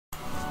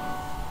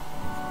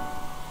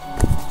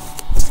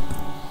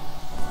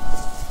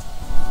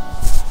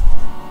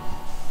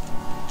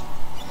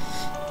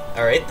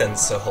Alright then,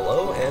 so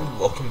hello and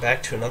welcome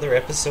back to another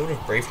episode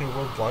of Brave New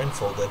World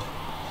Blindfolded.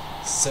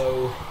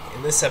 So,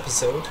 in this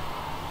episode,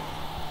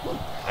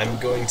 I'm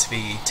going to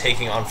be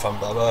taking on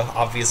Bubba,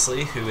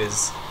 obviously, who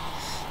is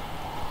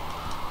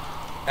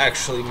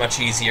actually much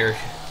easier,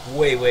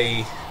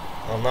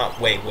 not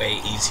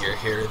way easier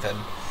here than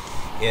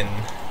in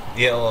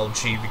the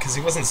LLG, because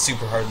he wasn't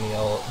super hard in the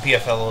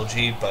BF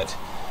LLG, but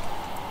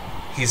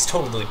he's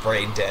totally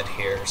brain dead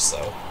here,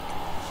 so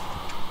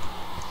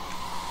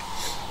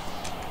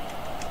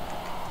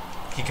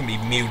he can be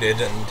muted,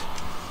 and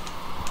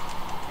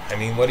I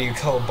mean, what do you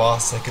call a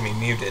boss that can be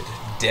muted?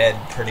 Dead,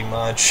 pretty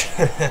much.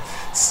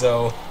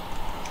 So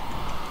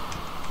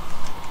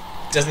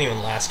it doesn't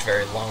even last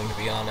very long, to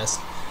be honest.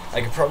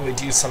 I could probably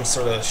do some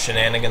sort of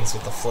shenanigans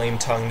with the flame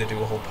tongue to do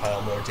a whole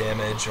pile more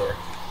damage, or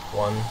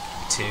 1,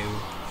 2,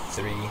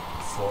 3,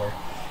 4.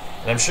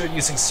 And I'm sure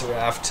using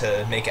Seraph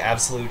to make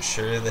absolute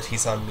sure that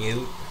he's on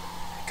mute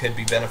could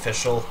be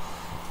beneficial.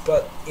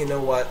 But, you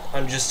know what,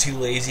 I'm just too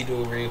lazy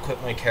to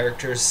re-equip my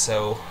characters,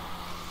 so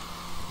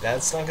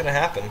that's not gonna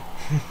happen.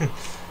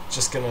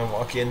 Just gonna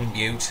walk in,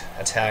 mute,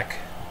 attack.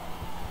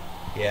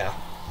 Yeah.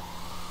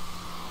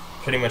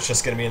 Pretty much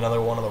just gonna be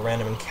another one of the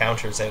random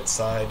encounters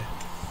outside.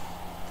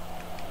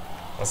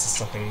 Unless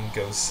something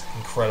goes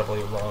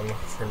incredibly wrong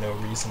for no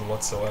reason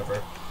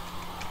whatsoever.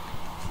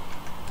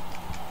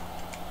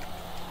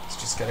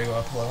 Just gotta go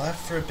up to the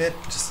left for a bit,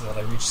 just so that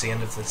I reach the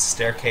end of the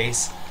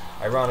staircase.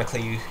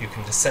 Ironically, you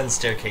can descend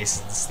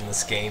staircases in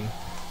this game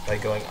by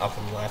going up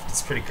and left.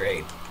 It's pretty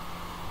great.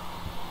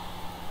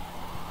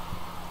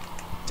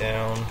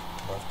 Down,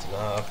 left and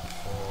up,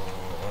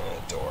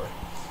 door.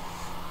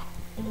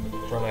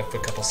 Run up a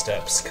couple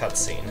steps,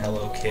 cutscene.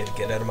 Hello kid,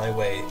 get out of my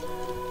way.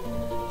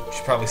 You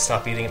should probably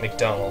stop eating at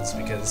McDonald's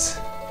because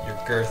your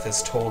girth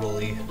is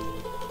totally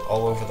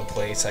all over the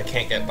place. I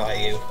can't get by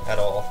you at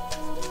all.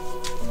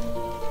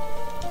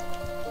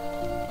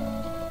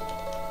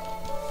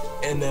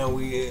 And now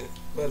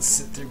let's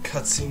sit through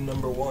cutscene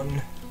number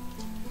 1.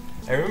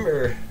 I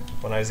remember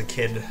when I was a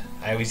kid,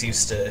 I always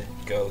used to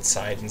go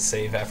outside and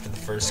save after the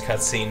first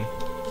cutscene,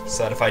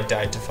 so that if I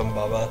died to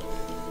Bubba,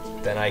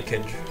 then I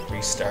could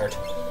restart.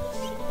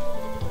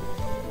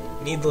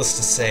 Needless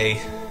to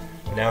say,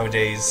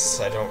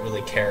 nowadays I don't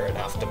really care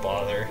enough to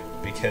bother,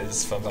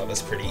 because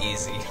Bubba's pretty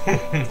easy.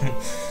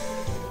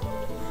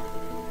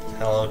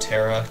 Hello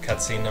Terra,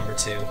 cutscene number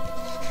 2.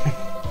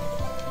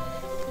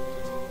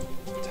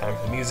 Time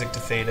for the music to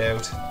fade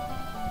out.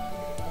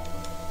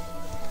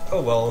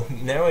 Oh well,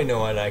 now I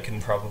know, and I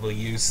can probably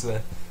use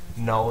the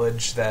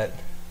knowledge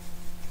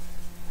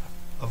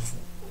of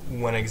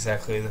when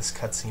exactly this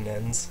cutscene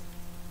ends.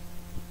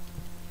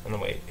 Oh no,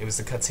 wait, it was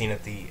the cutscene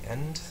at the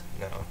end?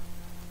 No.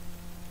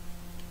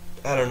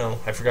 I don't know,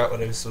 I forgot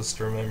what I was supposed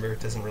to remember. It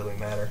doesn't really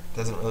matter. It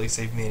doesn't really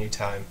save me any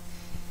time.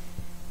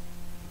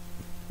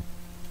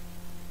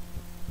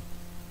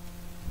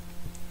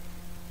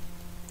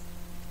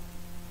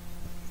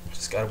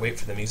 Gotta wait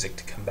for the music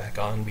to come back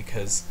on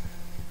because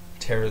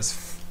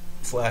Terra's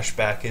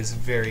flashback is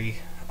very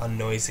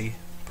unnoisy.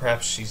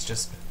 Perhaps she's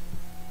just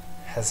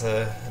has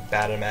a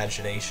bad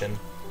imagination.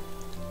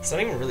 It's not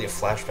even really a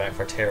flashback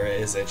for Terra,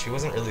 is it? She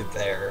wasn't really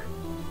there.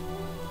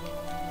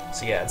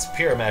 So yeah, it's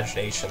pure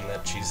imagination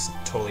that she's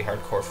totally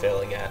hardcore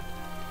failing at.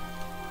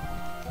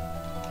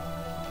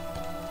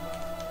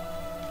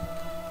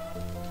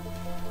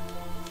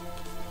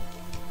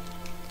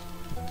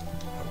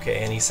 Okay,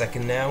 any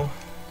second now.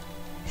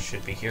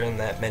 Should be hearing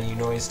that menu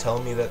noise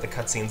telling me that the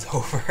cutscene's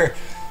over.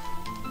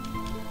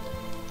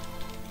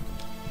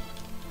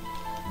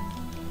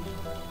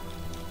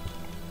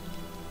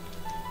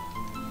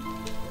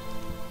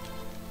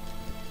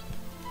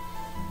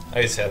 I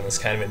always found this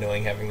kind of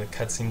annoying having the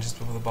cutscene just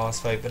before the boss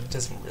fight, but it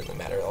doesn't really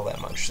matter all that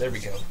much. There we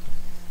go.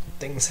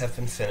 Things have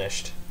been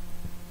finished.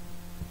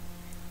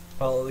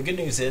 Well, the good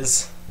news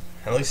is,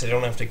 at least I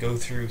don't have to go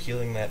through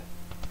healing that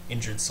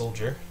injured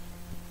soldier.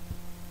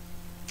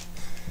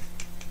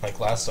 Like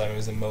last time I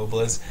was in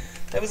Mobliz.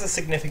 That was a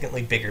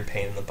significantly bigger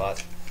pain in the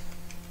butt.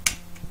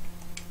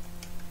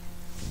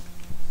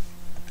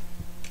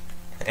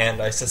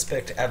 And I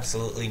suspect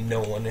absolutely no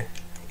one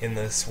in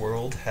this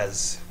world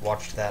has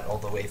watched that all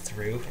the way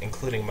through,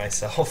 including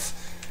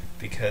myself,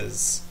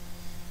 because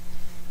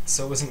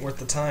so it wasn't worth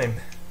the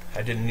time.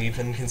 I didn't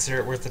even consider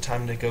it worth the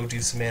time to go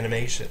do some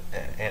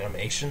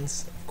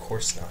animations. Of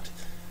course not.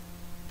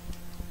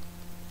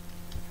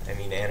 I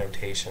mean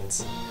annotations.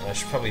 And I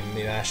should probably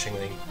be mashing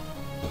the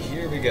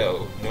here we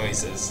go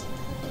noises.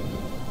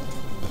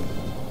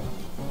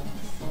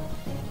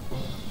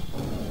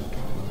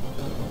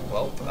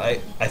 Well, I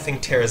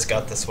think Terra's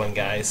got this one,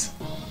 guys.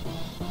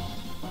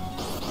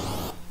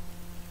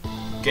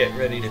 Get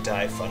ready to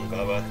die,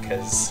 Bubba,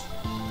 because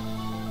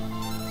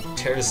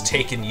Terra's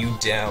taking you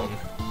down.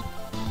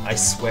 I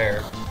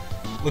swear.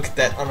 Look at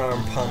that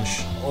unarmed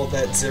punch. All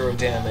that 0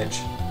 damage.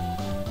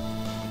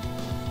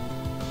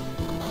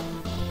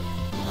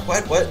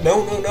 What?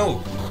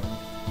 No.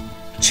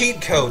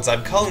 Cheat codes!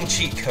 I'm calling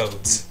cheat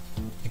codes.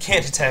 You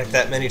can't attack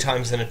that many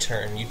times in a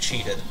turn. You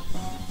cheated.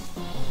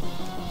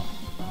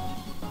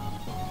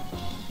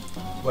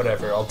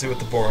 Whatever, I'll do it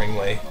the boring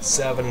way.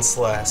 7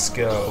 slash,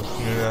 go.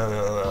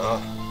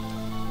 No.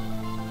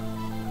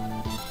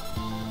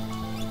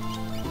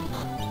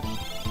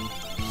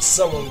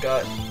 Someone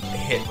got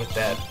hit with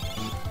that.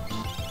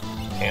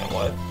 Hang on,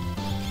 what?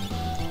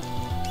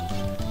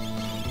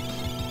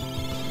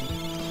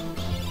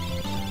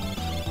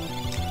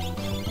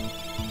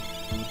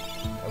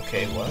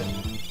 Okay, what?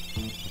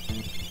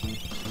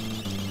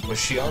 Was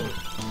she on...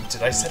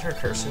 Did I set her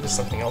cursor to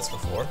something else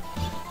before?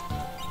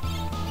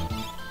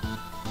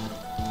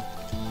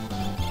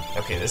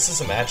 Okay, this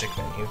is a magic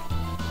menu.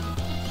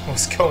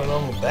 What's going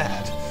on with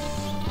that?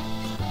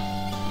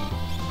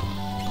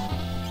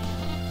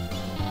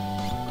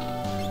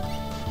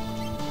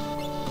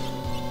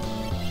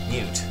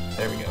 Mute.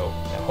 There we go.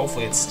 Now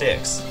hopefully it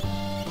sticks.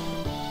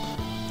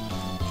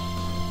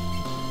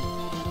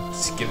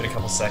 Let's give it a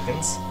couple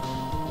seconds.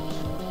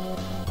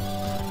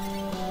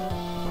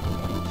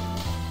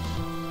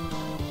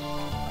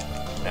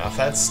 Now if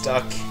that's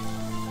stuck,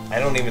 I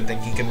don't even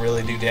think he can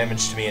really do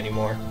damage to me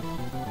anymore.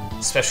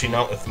 Especially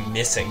not with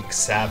missing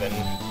Sabin.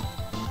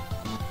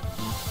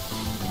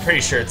 I'm pretty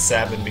sure it's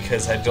Sabin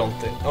because I don't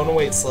think... Oh no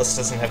wait, Celeste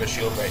doesn't have a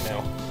shield right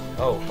now.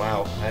 Oh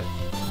wow,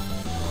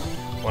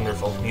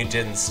 wonderful. Mute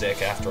didn't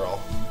stick after all.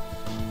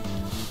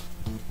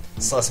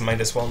 Celeste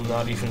might as well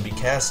not even be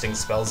casting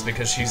spells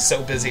because she's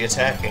so busy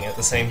attacking at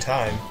the same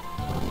time.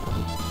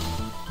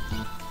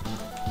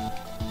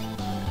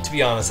 To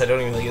be honest, I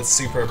don't even think it's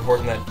super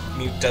important that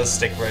Mute does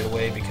stick right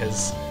away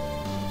because...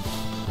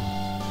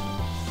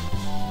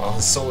 well,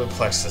 his solar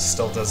plexus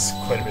still does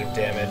quite a bit of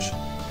damage.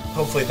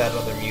 Hopefully that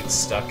other Mute's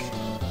stuck.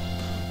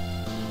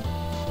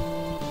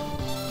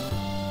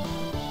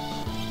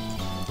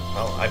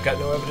 Well, I've got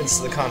no evidence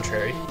to the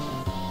contrary.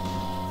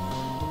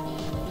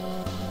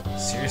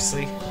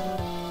 Seriously?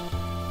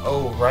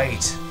 Oh,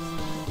 right.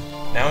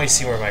 Now I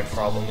see where my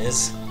problem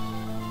is.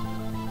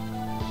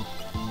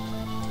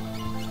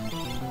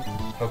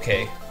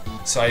 Okay,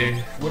 so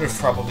I would have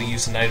probably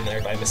used an item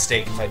there by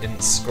mistake if I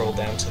didn't scroll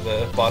down to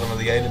the bottom of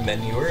the item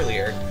menu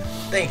earlier.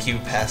 Thank you,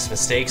 past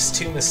mistakes.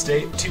 Two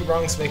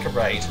wrongs make a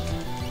right.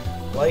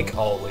 Like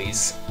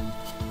always.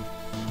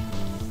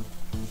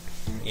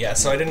 Yeah,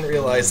 so I didn't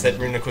realize that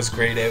Runic was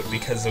grayed out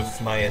because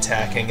of my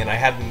attacking, and I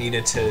hadn't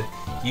needed to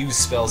use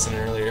spells in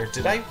earlier.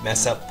 Did I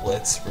mess up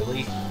Blitz?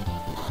 Really?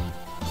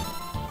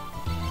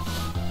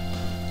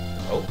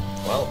 Oh,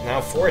 well,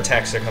 now 4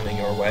 attacks are coming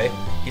your way.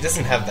 He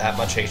doesn't have that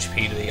much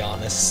HP, to be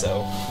honest,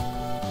 so...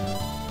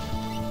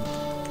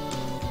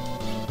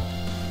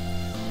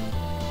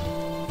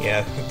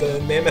 yeah,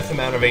 the mammoth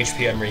amount of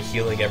HP I'm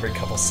re-healing every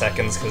couple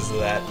seconds because of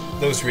that.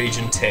 Those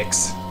regen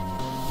ticks.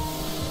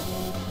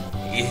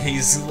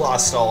 He's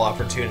lost all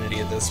opportunity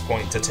at this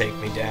point to take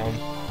me down.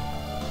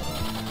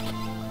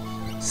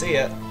 See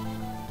ya.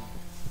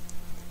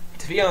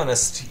 To be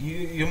honest,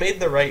 you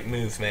made the right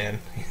move, man.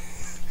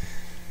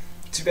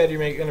 Too bad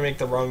you're gonna make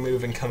the wrong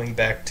move and coming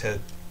back to...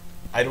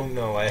 I don't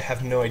know, I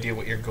have no idea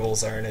what your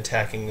goals are in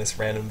attacking this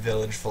random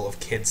village full of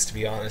kids, to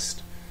be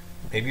honest.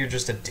 Maybe you're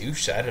just a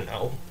douche, I don't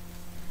know.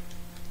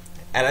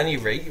 At any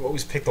rate, you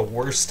always pick the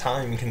worst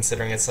time,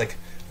 considering it's like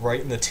right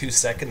in the 2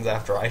 seconds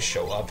after I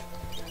show up.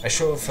 I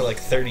show up for like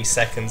 30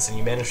 seconds and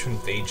you manage to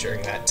invade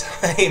during that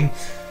time.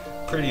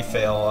 Pretty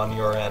fail on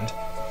your end.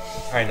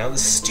 Alright, now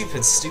this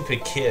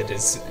stupid kid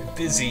is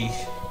busy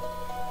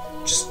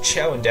just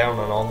chowing down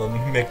on all the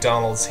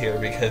McDonald's here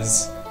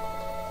because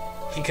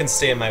he can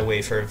stay in my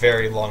way for a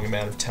very long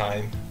amount of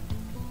time.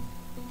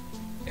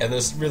 And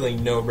there's really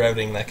no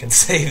routing that can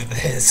save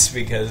this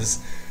because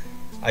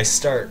I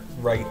start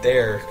right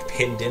there,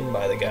 pinned in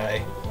by the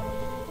guy.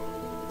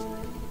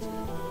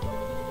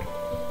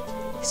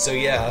 So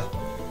yeah,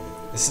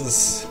 this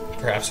is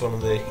perhaps one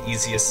of the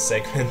easiest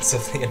segments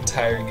of the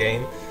entire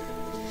game.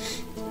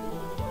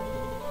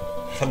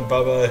 And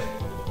Bubba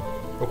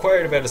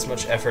required about as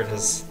much effort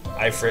as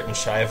Ifrit and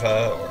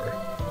Shiva,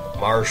 or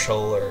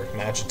Marshall, or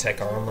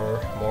Magitech Armor,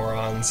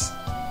 morons.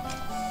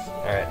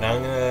 Alright, now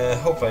I'm gonna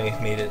hope I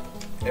made it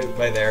out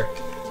by there.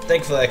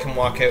 Thankfully I can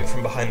walk out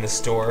from behind this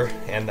door,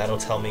 and that'll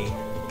tell me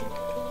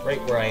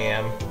right where I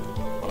am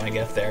when I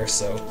get there,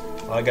 so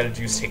all I gotta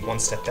do is take one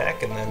step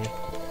back, and then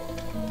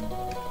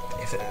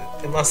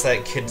unless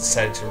that kid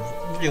decided to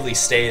really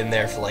stay in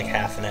there for like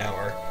half an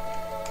hour,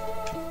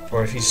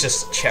 or if he's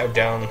just chowed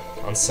down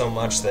on so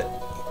much that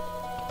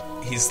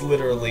he's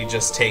literally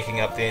just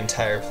taking up the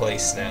entire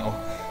place now.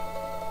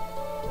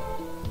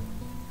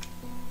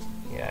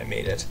 Yeah, I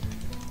made it.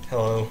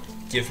 Hello,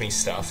 give me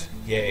stuff.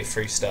 Yay,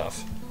 free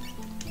stuff.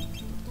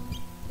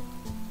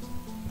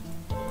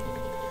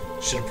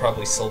 Should have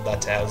probably sold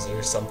that to Hauser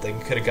or something.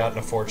 Could have gotten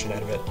a fortune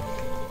out of it.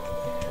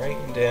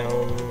 Writing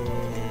down...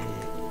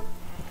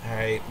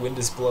 Alright, wind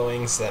is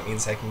blowing, so that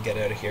means I can get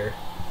out of here.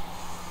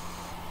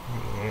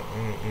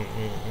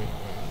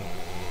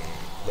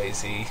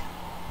 Lazy.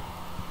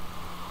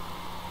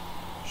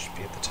 Should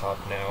be at the top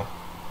now.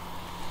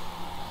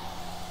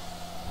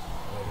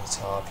 Right at the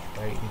top,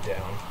 writing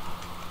down.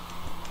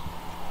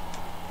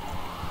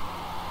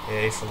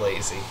 Yay for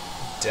lazy.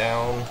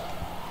 Down,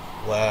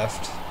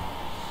 left,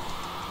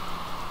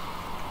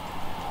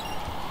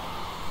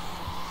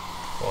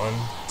 1,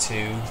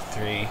 2,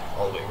 3,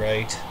 all the way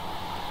right.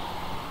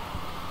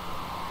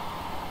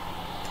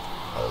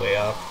 All the way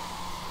up.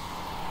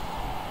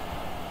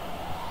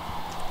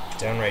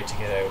 Down right to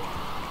get out.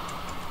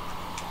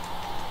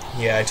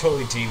 Yeah, I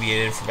totally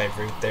deviated from my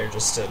route there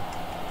just to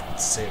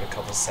save a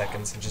couple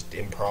seconds and just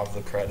improv the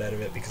crud out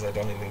of it because I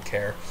don't even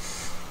care.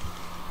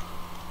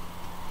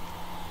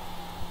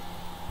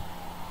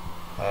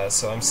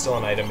 So I'm still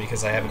an item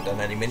because I haven't done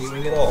any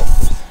mini-wing at all.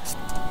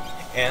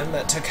 And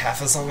that took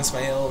half as long as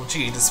my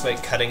LMG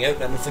despite cutting out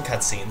none of the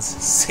cutscenes.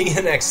 See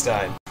you next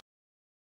time!